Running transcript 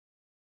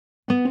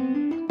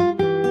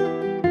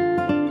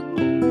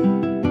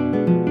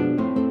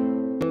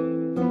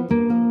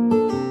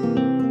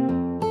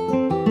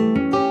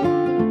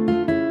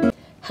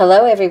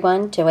Hello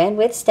everyone, Joanne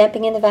with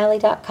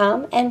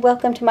StampingInTheValley.com and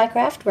welcome to my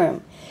craft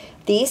room.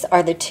 These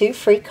are the 2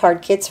 free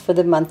card kits for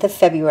the month of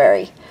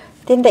February.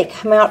 Didn't they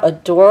come out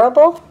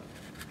adorable?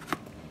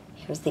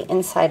 Here's the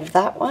inside of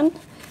that one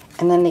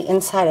and then the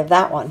inside of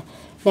that one.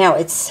 Now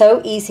it's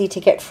so easy to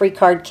get free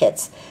card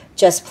kits.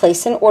 Just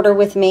place an order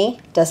with me,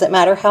 doesn't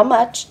matter how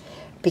much,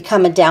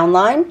 become a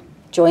downline,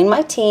 join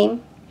my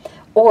team,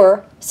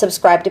 or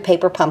subscribe to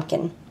Paper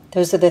Pumpkin.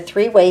 Those are the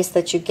 3 ways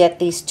that you get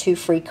these 2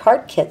 free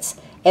card kits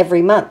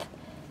every month.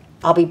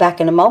 I'll be back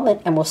in a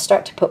moment and we'll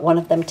start to put one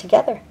of them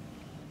together.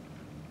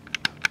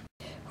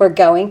 We're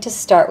going to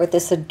start with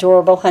this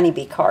adorable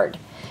honeybee card.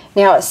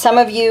 Now some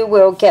of you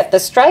will get the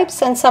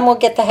stripes and some will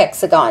get the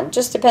hexagon.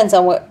 Just depends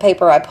on what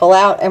paper I pull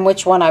out and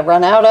which one I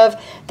run out of.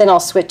 Then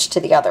I'll switch to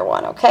the other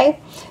one, okay?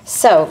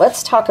 So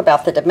let's talk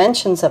about the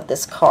dimensions of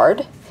this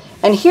card.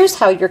 And here's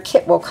how your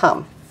kit will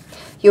come.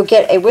 You'll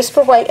get a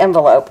Whisper White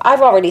envelope.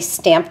 I've already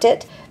stamped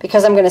it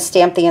because I'm going to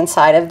stamp the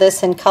inside of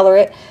this and color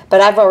it, but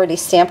I've already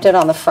stamped it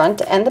on the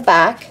front and the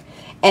back.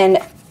 And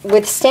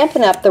with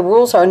Stampin' Up, the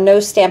rules are no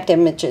stamped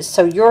images,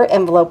 so your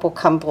envelope will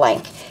come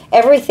blank.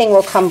 Everything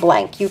will come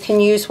blank. You can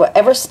use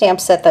whatever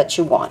stamp set that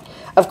you want.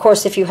 Of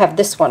course, if you have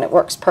this one, it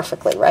works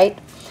perfectly, right?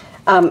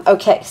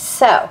 Okay,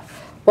 so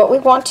what we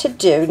want to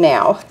do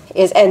now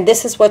is, and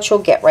this is what you'll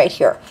get right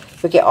here.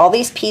 You'll get all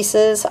these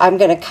pieces. I'm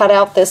going to cut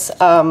out this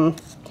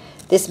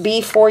this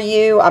bee for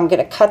you. I'm going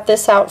to cut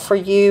this out for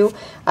you.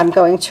 I'm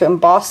going to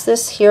emboss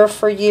this here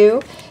for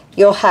you.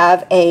 You'll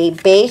have a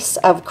base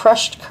of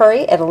crushed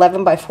curry at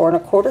 11 by 4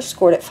 1/4,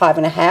 scored at 5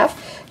 1/2.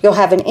 You'll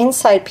have an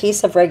inside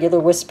piece of regular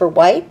Whisper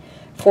White,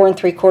 4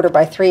 3/4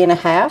 by 3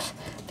 1/2.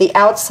 The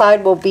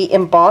outside will be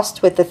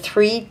embossed with the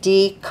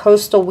 3D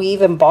Coastal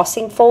Weave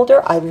embossing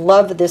folder. I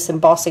love this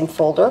embossing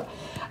folder,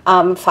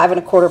 5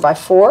 1/4 by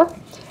 4.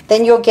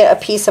 Then you'll get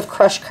a piece of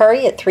crushed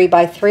curry at 3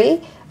 by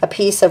 3. A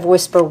piece of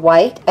Whisper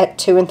White at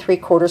 2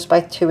 3/4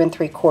 by 2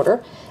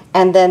 3/4,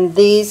 and then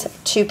these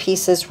 2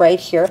 pieces right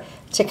here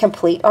to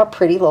complete our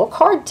pretty little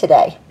card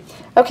today.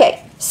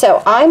 Okay,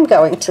 so I'm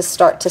going to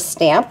start to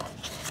stamp,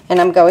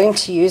 and I'm going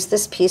to use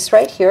this piece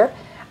right here.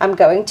 I'm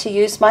going to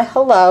use my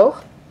Hello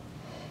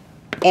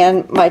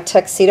and my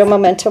Tuxedo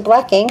Memento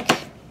black ink.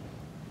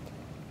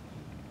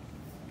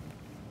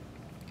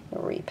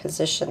 I'll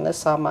reposition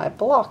this on my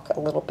block a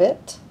little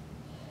bit.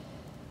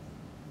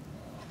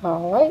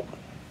 All right.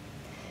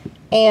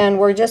 And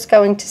we're just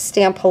going to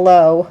stamp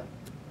Hello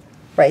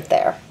right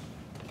there.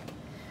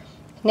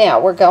 Now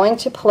we're going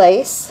to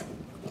place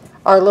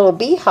our little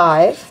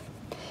beehive,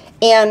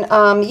 and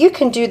you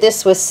can do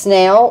this with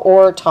snail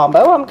or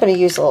Tombow. I'm going to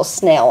use a little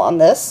snail on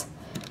this.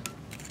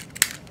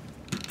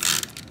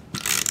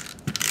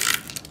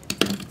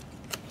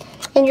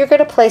 And you're going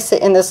to place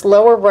it in this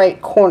lower right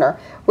corner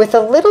with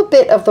a little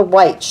bit of the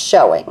white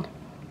showing,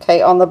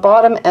 okay, on the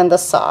bottom and the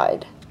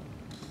side.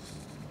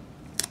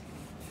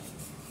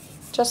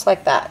 Just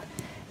like that.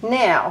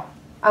 Now,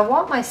 I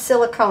want my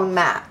silicone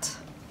mat.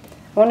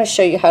 I want to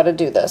show you how to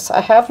do this.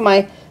 I have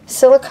my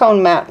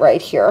silicone mat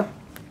right here,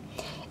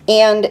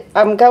 and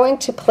I'm going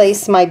to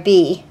place my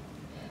bee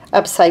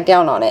upside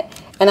down on it,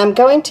 and I'm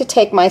going to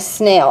take my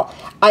snail.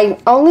 I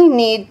only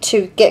need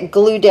to get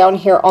glue down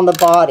here on the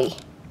body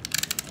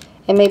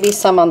and maybe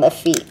some on the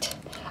feet.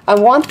 I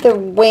want the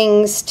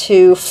wings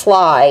to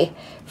fly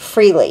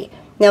freely.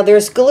 Now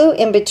there's glue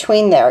in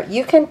between there.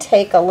 You can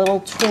take a little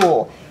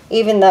tool,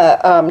 even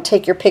the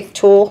take your pick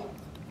tool,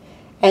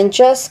 and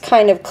just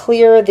kind of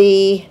clear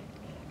the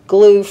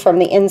glue from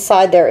the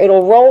inside there.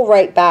 It'll roll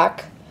right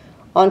back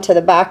onto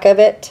the back of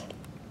it.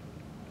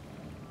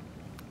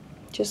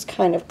 Just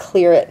kind of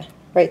clear it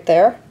right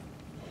there.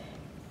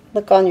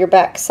 Look on your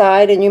back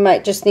side, and you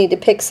might just need to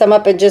pick some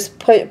up and just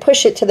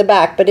push it to the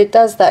back, but it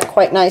does that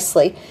quite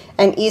nicely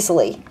and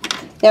easily.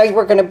 Now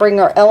we're going to bring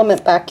our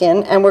element back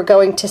in, and we're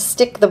going to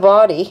stick the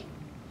body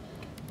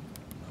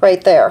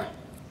right there.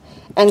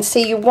 And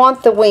see, you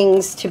want the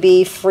wings to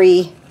be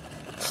free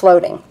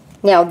floating.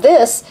 Now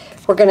this,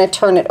 we're going to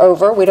turn it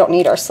over. We don't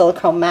need our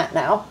silicone mat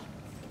now.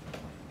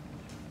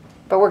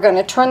 But we're going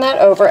to turn that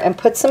over and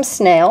put some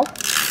snail.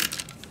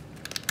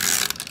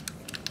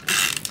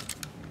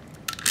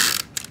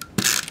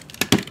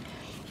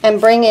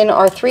 And bring in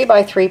our 3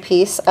 by 3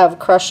 piece of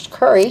crushed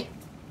curry.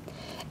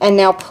 And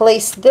now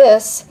place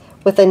this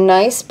with a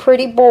nice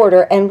pretty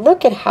border. And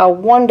look at how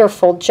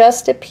wonderful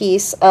just a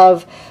piece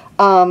of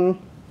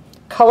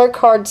color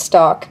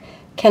cardstock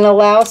can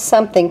allow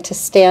something to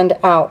stand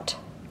out.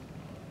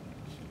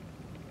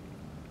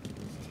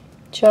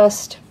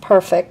 Just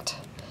perfect.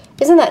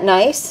 Isn't that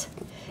nice?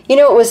 You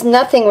know, it was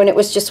nothing when it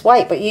was just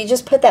white, but you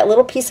just put that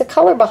little piece of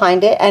color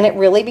behind it and it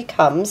really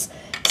becomes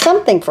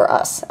something for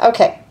us.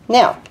 Okay,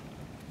 now,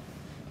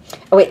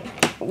 oh wait,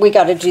 we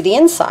got to do the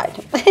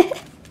inside.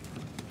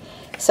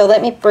 So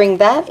let me bring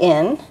that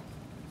in,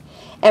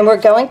 and we're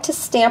going to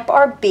stamp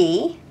our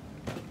bee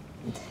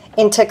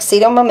in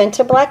Tuxedo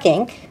Memento black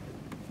ink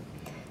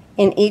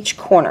in each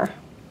corner.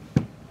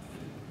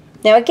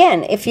 Now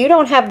again, if you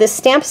don't have this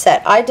stamp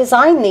set, I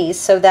designed these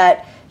so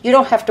that you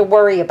don't have to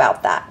worry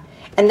about that.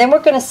 And then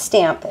we're going to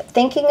stamp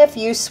Thinking of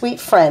You, Sweet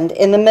Friend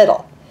in the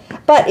middle.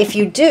 But if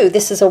you do,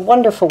 this is a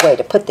wonderful way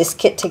to put this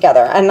kit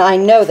together. And I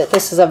know that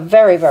this is a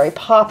very, very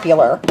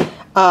popular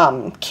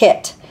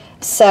kit,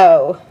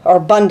 so,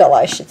 or bundle,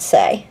 I should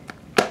say.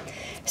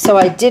 So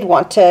I did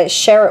want to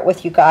share it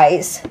with you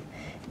guys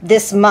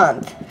this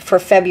month for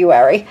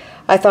February.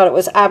 I thought it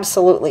was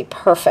absolutely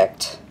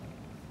perfect.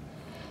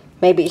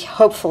 Maybe,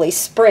 hopefully,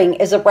 spring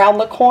is around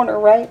the corner,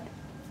 right?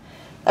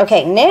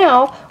 Okay,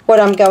 now what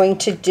I'm going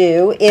to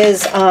do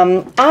is,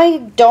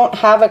 I don't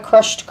have a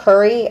crushed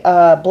curry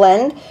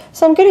blend,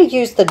 so I'm going to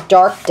use the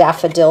Dark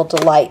Daffodil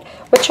Delight,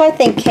 which I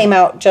think came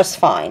out just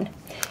fine.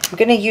 I'm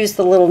going to use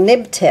the little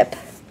nib tip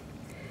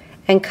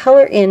and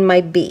color in my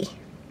bee.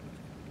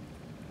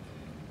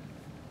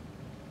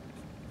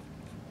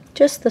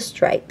 Just the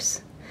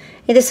stripes.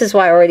 And this is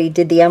why I already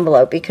did the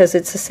envelope, because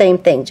it's the same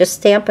thing. Just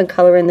stamp and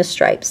color in the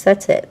stripes.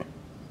 That's it.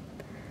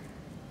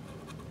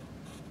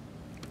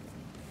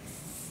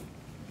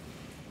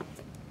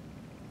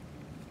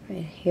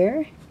 Right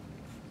here.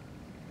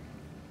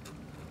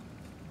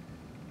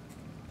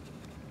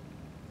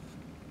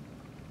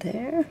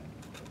 There.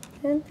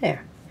 And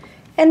there.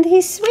 And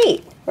he's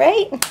sweet,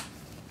 right?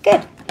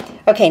 Good.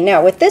 Okay,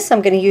 now with this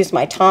I'm going to use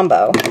my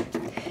Tombow.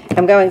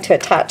 I'm going to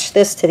attach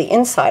this to the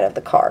inside of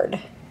the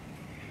card.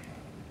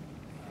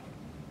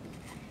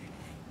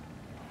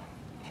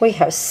 We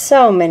have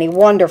so many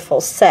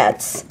wonderful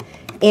sets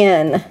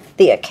in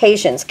the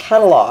Occasions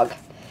catalog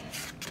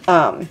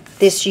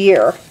this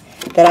year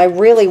that I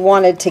really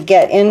wanted to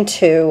get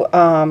into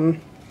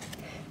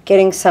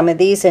getting some of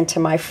these into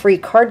my free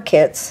card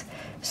kits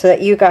so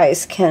that you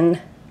guys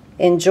can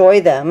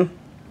enjoy them.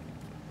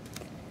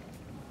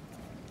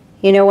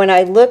 You know, when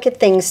I look at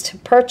things to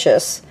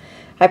purchase,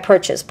 I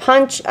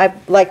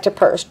like to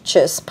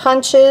purchase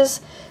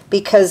punches,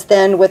 because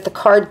then with the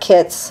card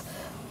kits,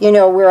 you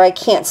know, where I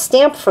can't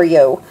stamp for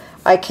you,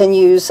 I can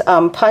use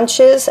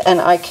punches, and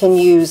I can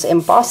use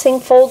embossing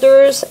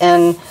folders,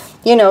 and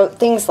you know,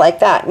 things like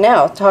that.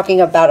 Now,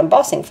 talking about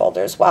embossing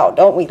folders, wow,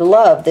 don't we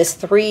love this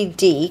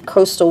 3D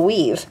coastal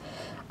weave?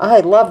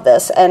 I love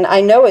this, and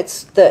I know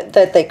it's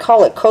that they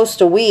call it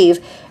coastal weave,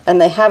 and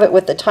they have it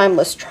with the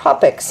Timeless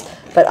Tropics,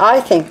 but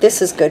I think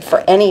this is good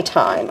for any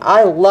time.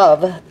 I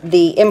love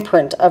the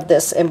imprint of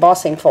this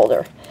embossing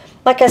folder.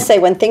 Like I say,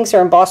 when things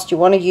are embossed, you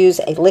want to use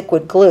a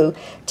liquid glue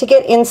to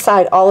get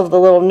inside all of the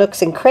little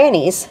nooks and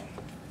crannies,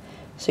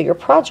 so your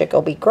project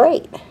will be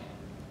great,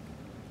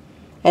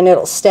 and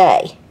it'll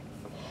stay.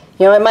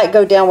 You know, it might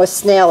go down with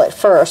snail at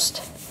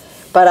first,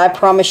 but I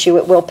promise you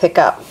it will pick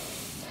up.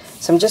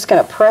 So I'm just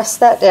going to press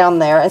that down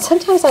there. And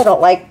sometimes I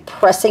don't like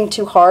pressing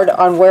too hard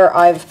on where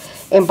I've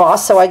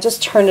embossed, so I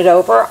just turn it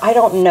over. I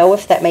don't know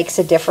if that makes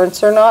a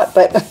difference or not,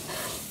 but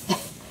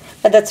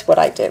that's what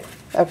I do.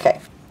 Okay,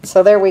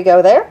 so there we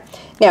go there.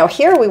 Now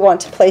here we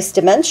want to place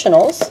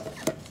dimensionals.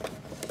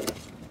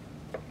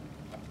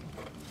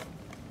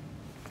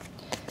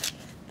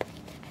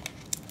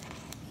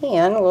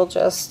 And we'll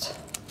just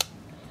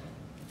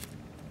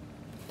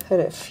put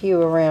a few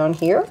around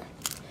here.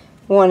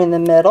 One in the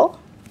middle.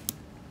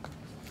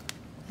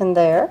 And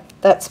there,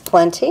 that's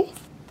plenty.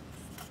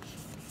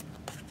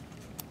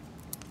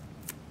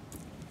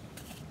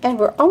 And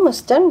we're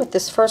almost done with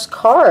this first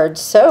card.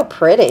 So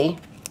pretty.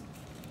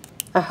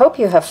 I hope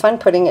you have fun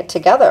putting it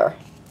together.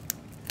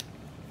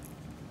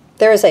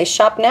 There is a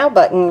Shop Now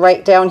button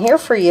right down here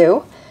for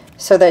you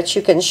so that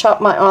you can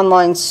shop my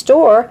online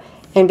store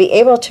and be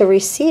able to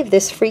receive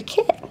this free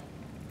kit.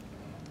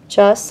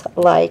 Just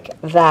like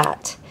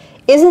that.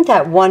 Isn't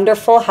that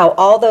wonderful how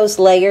all those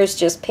layers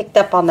just picked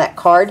up on that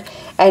card,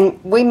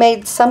 and we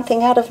made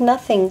something out of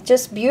nothing?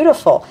 Just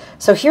beautiful.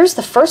 So here's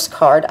the first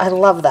card. I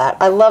love that.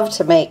 I love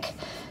to make,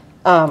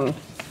 I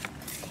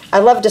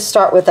love to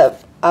start with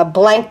a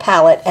blank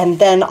palette, and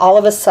then all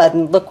of a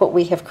sudden, look what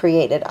we have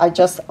created. I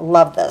just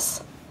love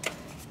this.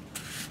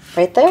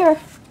 Right there.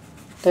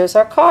 There's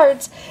our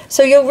cards.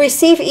 So you'll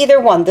receive either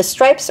one, the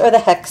stripes or the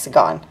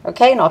hexagon.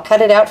 Okay, and I'll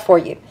cut it out for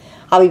you.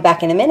 I'll be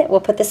back in a minute.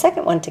 We'll put the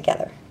second one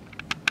together.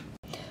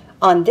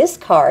 On this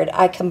card,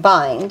 I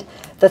combined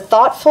the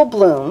Thoughtful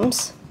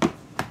Blooms.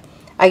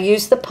 I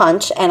used the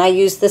punch, and I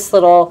used this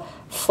little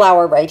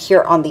flower right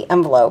here on the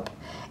envelope.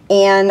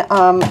 And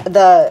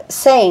the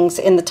sayings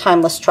in the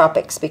Timeless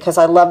Tropics, because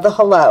I love the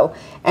hello,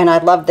 and I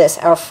love this.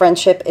 Our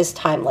friendship is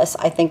timeless.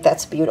 I think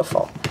that's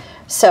beautiful.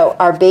 So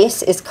our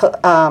base is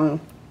Calypso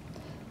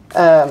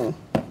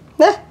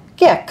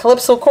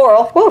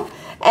Coral. Woo!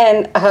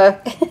 And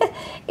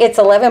it's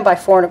 11 by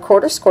 4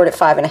 1/4, scored at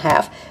 5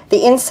 1/2.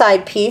 The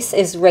inside piece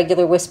is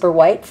regular Whisper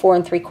White,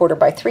 4 3/4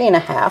 by 3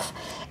 1/2.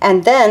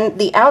 And then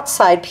the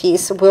outside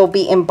piece will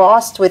be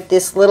embossed with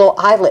this little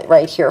eyelet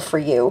right here for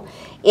you.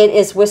 It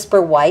is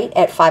Whisper White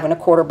at 5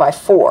 1/4 by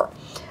 4.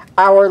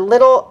 Our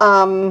little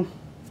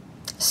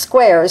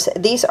squares,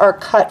 these are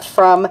cut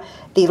from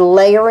the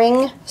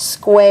layering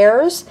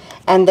squares,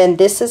 and then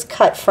this is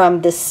cut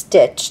from the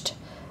stitched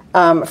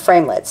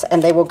framelits,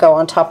 and they will go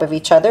on top of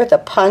each other. The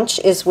punch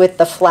is with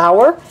the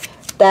flower.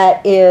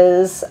 That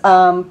is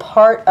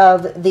part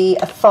of the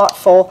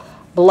Thoughtful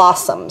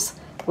Blossoms.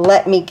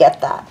 Let me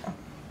get that.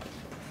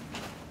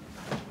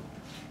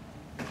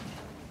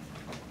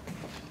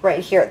 Right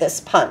here, this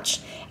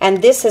punch.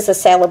 And this is a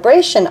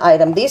celebration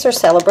item. These are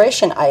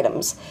celebration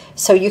items.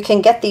 So you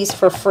can get these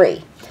for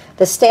free.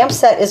 The stamp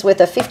set is with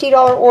a $50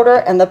 order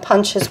and the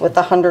punch is with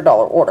a $100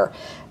 order.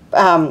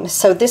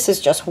 So this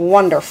is just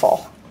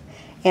wonderful.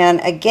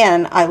 And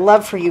again, I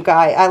love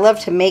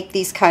to make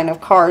these kind of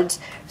cards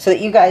so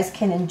that you guys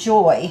can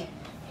enjoy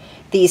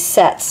these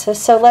sets.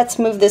 So let's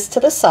move this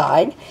to the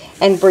side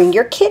and bring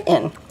your kit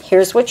in.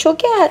 Here's what you'll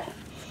get.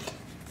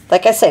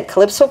 Like I said,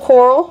 Calypso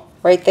Coral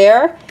right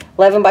there,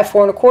 11 by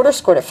 4 1/4,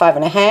 scored at 5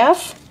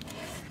 1/2.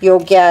 You'll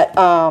get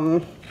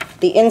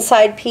the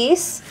inside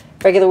piece,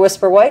 regular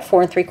Whisper White,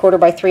 4 3/4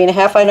 by 3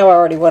 1/2. I know I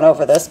already went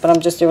over this, but I'm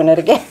just doing it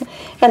again.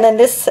 And then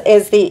this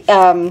is the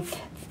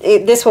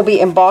this will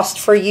be embossed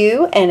for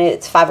you, and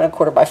it's 5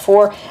 1/4 by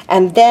 4.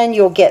 And then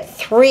you'll get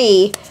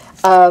 3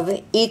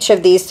 of each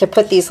of these to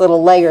put these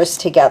little layers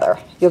together.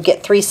 You'll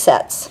get 3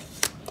 sets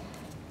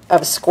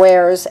of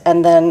squares,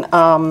 and then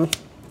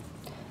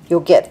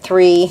you'll get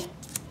 3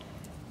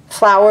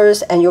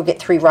 flowers, and you'll get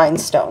 3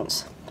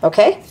 rhinestones.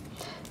 Okay,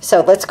 so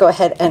let's go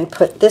ahead and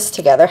put this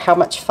together. How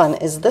much fun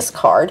is this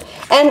card?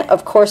 And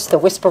of course the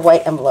Whisper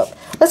White envelope.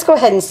 Let's go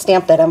ahead and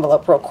stamp that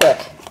envelope real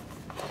quick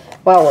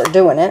while we're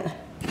doing it.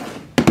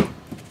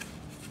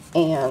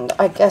 And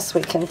I guess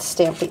we can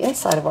stamp the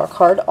inside of our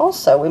card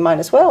also. We might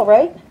as well,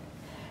 right?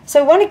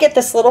 So we want to get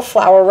this little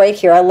flower right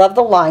here. I love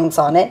the lines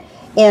on it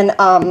in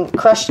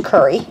crushed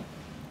curry.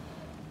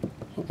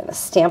 I'm going to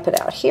stamp it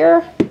out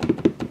here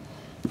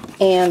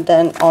and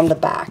then on the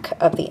back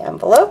of the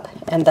envelope,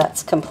 and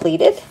that's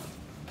completed.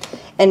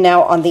 And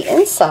now on the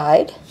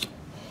inside,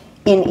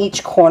 in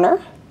each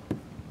corner,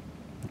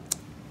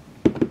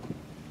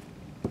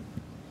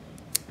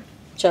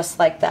 just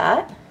like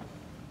that.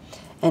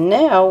 And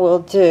now we'll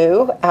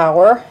do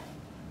our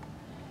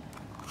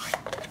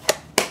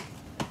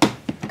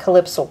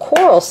Calypso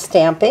Coral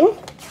stamping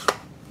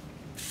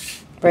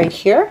right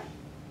here.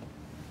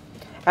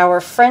 Our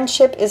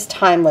friendship is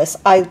timeless.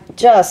 I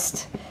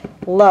just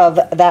love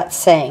that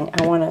saying.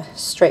 I want to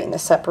straighten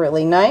this up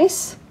really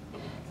nice.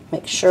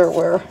 Make sure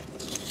we're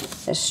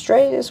as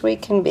straight as we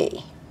can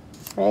be,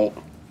 right?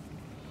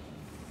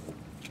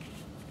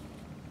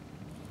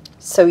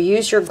 So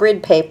use your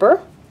grid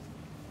paper.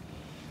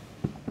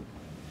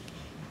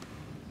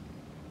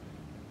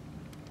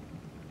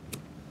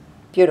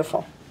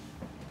 Beautiful.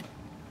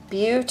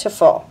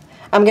 Beautiful.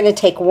 I'm going to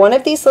take one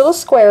of these little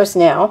squares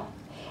now,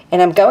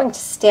 and I'm going to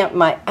stamp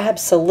my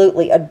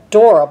absolutely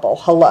adorable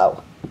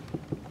hello.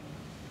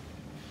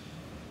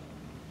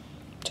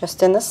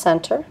 Just in the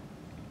center.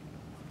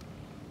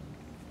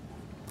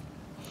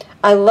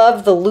 I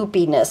love the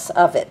loopiness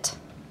of it.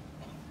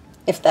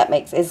 If that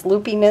makes, is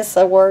loopiness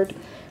a word?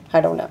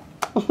 I don't know.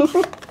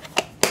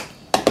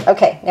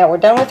 Okay, now we're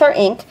done with our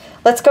ink.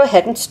 Let's go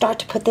ahead and start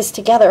to put this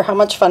together. How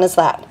much fun is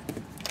that?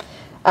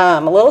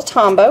 A little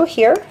Tombow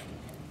here.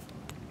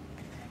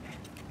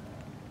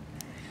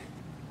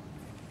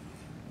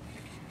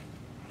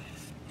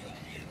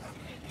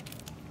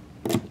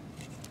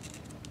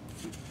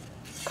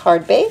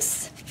 Card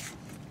base.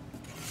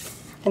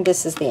 And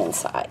this is the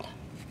inside.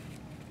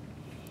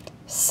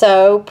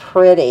 So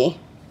pretty.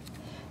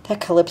 That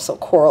Calypso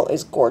Coral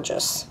is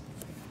gorgeous.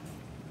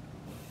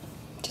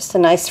 Just a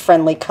nice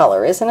friendly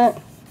color, isn't it?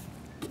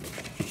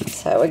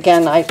 So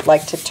again, I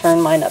like to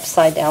turn mine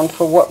upside down.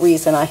 For what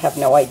reason, I have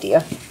no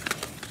idea.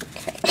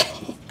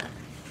 Okay.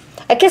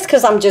 I guess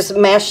because I'm just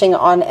mashing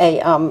on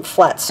a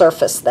flat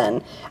surface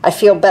then. I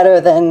feel better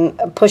than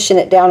pushing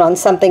it down on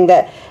something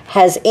that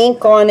has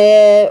ink on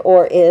it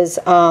or is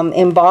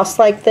embossed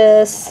like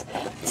this.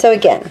 So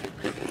again,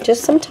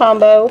 just some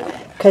Tombow.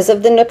 Because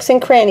of the nooks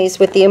and crannies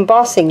with the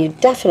embossing, you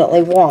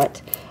definitely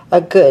want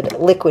a good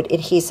liquid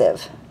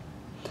adhesive.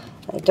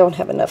 I don't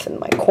have enough in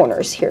my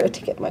corners here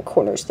to get my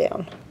corners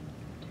down.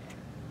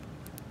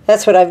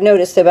 That's what I've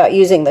noticed about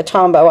using the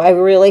Tombow. I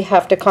really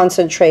have to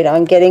concentrate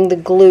on getting the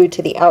glue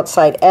to the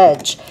outside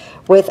edge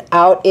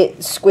without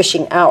it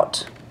squishing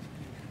out.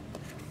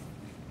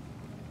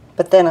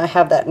 But then I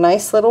have that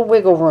nice little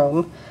wiggle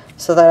room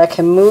so that I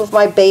can move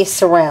my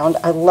base around.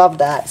 I love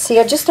that. See,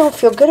 I just don't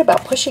feel good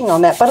about pushing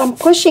on that, but I'm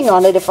pushing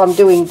on it if I'm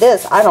doing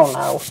this. I don't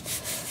know.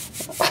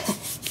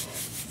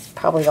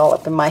 Probably all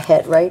up in my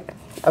head, right?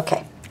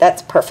 Okay,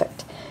 that's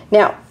perfect.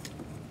 Now,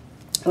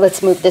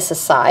 let's move this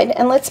aside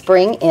and let's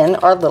bring in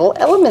our little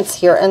elements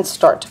here and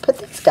start to put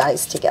these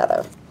guys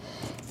together.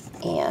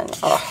 And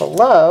our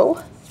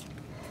hello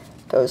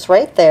goes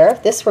right there.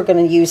 This we're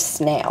going to use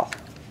snail.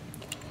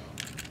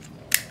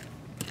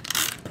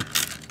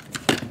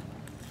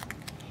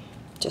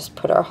 Just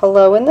put our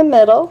hello in the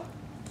middle.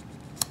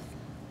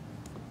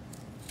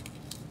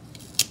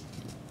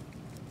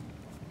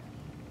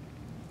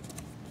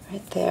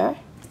 Right there.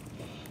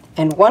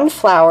 And one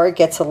flower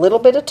gets a little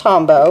bit of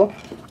Tombow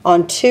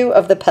on 2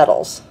 of the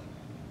petals.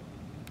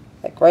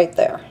 Like right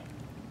there.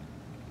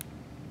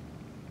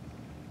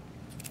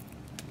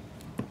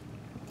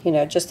 You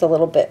know, just a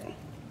little bit,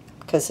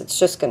 because it's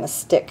just going to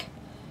stick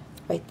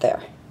right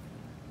there.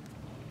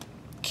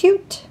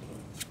 cute.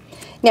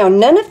 Now,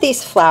 none of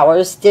these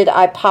flowers did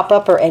I pop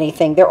up or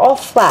anything. They're all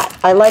flat.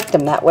 I like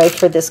them that way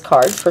for this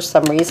card for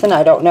some reason.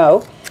 I don't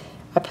know.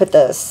 I put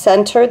the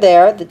center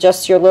there,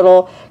 just your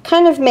little,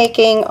 kind of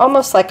making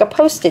almost like a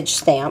postage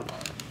stamp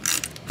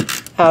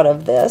out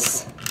of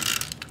this.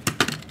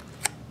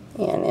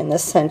 And in the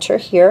center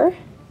here.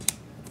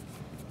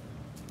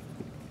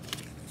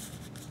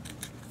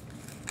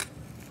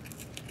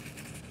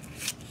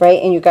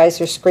 Right, and you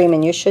guys are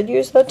screaming, you should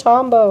use the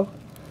Tombow.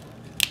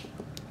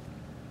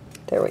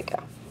 There we go.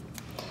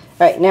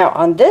 All right, now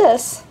on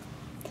this,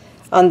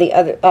 on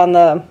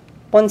the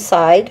one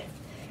side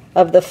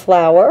of the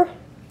flower,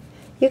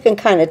 you can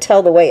kind of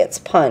tell the way it's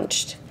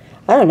punched.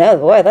 I don't know,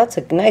 boy, that's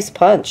a nice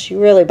punch.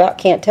 You really about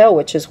can't tell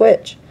which is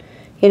which.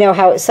 You know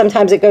how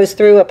sometimes it goes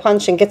through a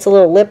punch and gets a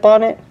little lip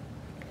on it?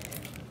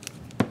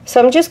 So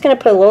I'm just going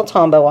to put a little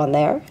Tombow on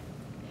there.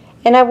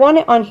 And I want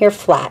it on here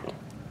flat.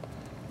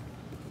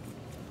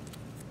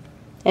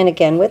 And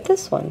again with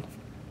this one.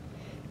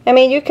 I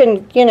mean, you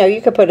can,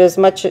 you could put as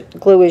much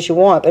glue as you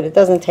want, but it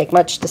doesn't take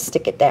much to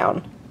stick it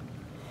down.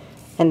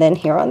 And then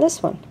here on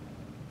this one.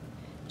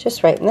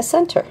 Just right in the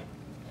center.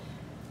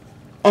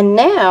 And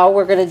now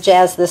we're going to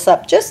jazz this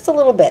up just a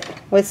little bit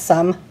with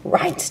some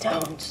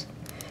rhinestones.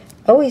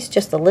 Always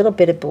just a little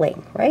bit of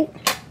bling, right?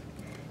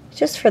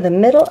 Just for the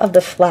middle of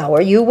the flower.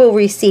 You will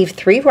receive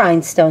 3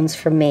 rhinestones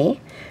from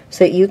me.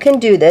 So you can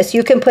do this.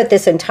 You can put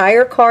this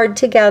entire card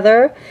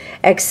together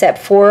except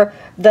for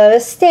the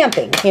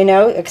stamping,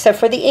 except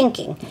for the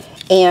inking.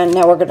 And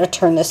now we're going to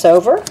turn this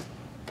over.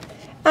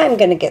 I'm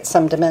going to get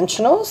some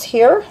dimensionals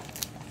here.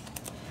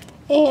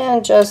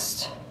 And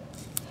just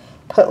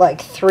put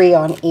like 3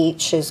 on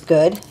each is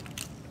good.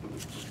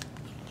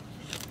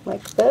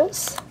 Like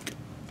this.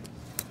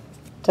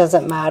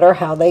 Doesn't matter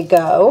how they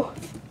go.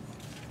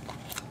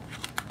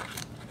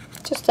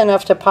 Just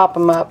enough to pop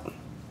them up.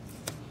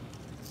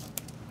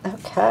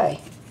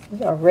 Okay,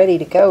 we are ready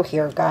to go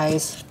here,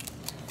 guys.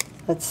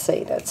 Let's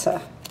see,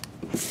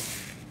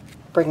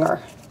 bring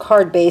our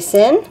card base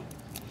in,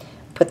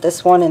 put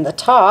this one in the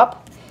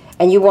top,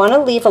 and you want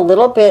to leave a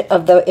little bit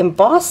of the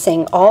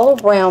embossing all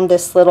around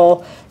this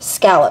little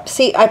scallop.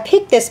 See, I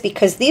picked this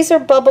because these are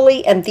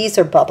bubbly and these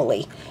are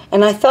bubbly,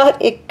 and I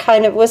thought it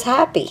kind of was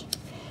happy.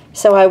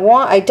 So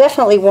I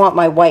definitely want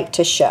my white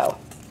to show.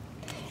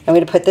 I'm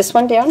going to put this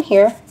one down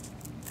here.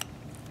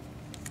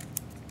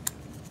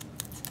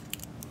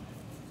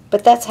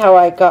 But that's how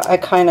I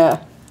kind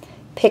of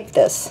picked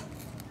this.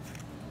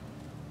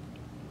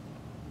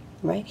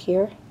 Right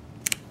here.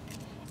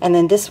 And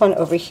then this one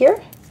over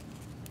here.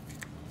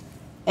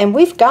 And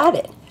we've got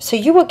it. So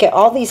you will get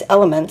all these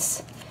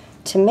elements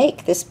to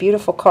make this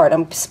beautiful card.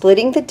 I'm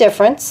splitting the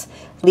difference,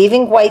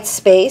 leaving white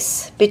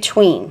space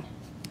between.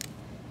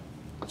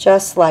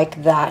 Just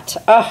like that.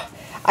 Oh,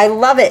 I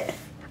love it.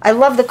 I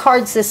love the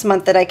cards this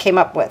month that I came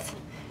up with.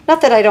 Not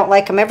that I don't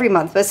like them every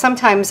month, but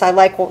sometimes I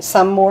like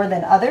some more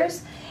than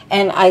others.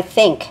 And I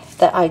think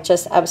that I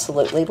just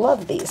absolutely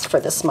love these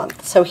for this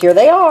month. So here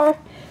they are.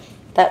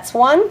 That's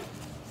one.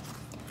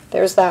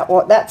 There's that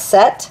one, that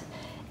set.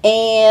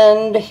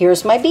 And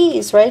here's my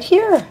bees right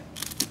here.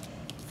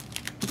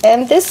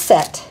 And this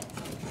set.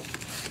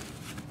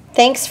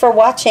 Thanks for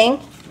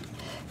watching.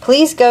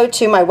 Please go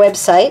to my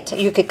website.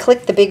 You could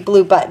click the big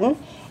blue button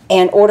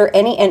and order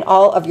any and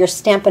all of your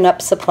Stampin'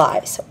 Up!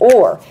 Supplies.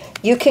 Or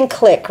you can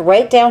click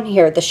right down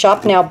here, the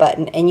Shop Now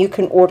button, and you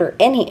can order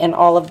any and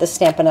all of the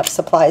Stampin' Up!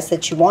 Supplies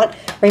that you want.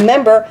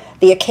 Remember,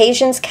 the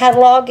Occasions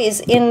catalog is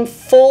in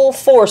full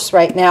force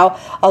right now,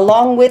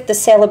 along with the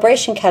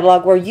Celebration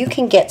catalog, where you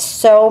can get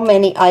so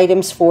many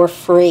items for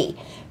free.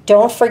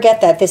 Don't forget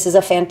that. This is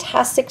a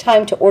fantastic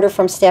time to order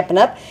from Stampin'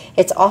 Up!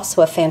 It's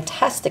also a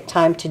fantastic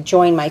time to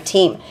join my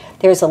team.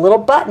 There's a little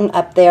button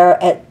up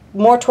there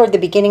more toward the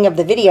beginning of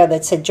the video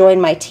that said join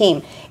my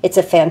team. It's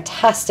a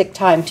fantastic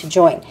time to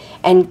join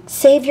and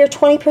save your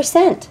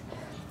 20%.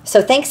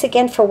 So thanks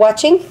again for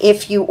watching.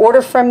 If you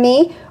order from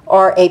me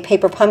or a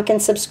Paper Pumpkin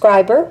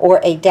subscriber or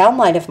a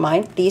downline of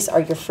mine, these are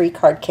your free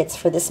card kits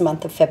for this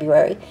month of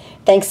February.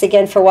 Thanks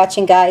again for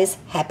watching, guys.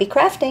 Happy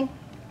crafting.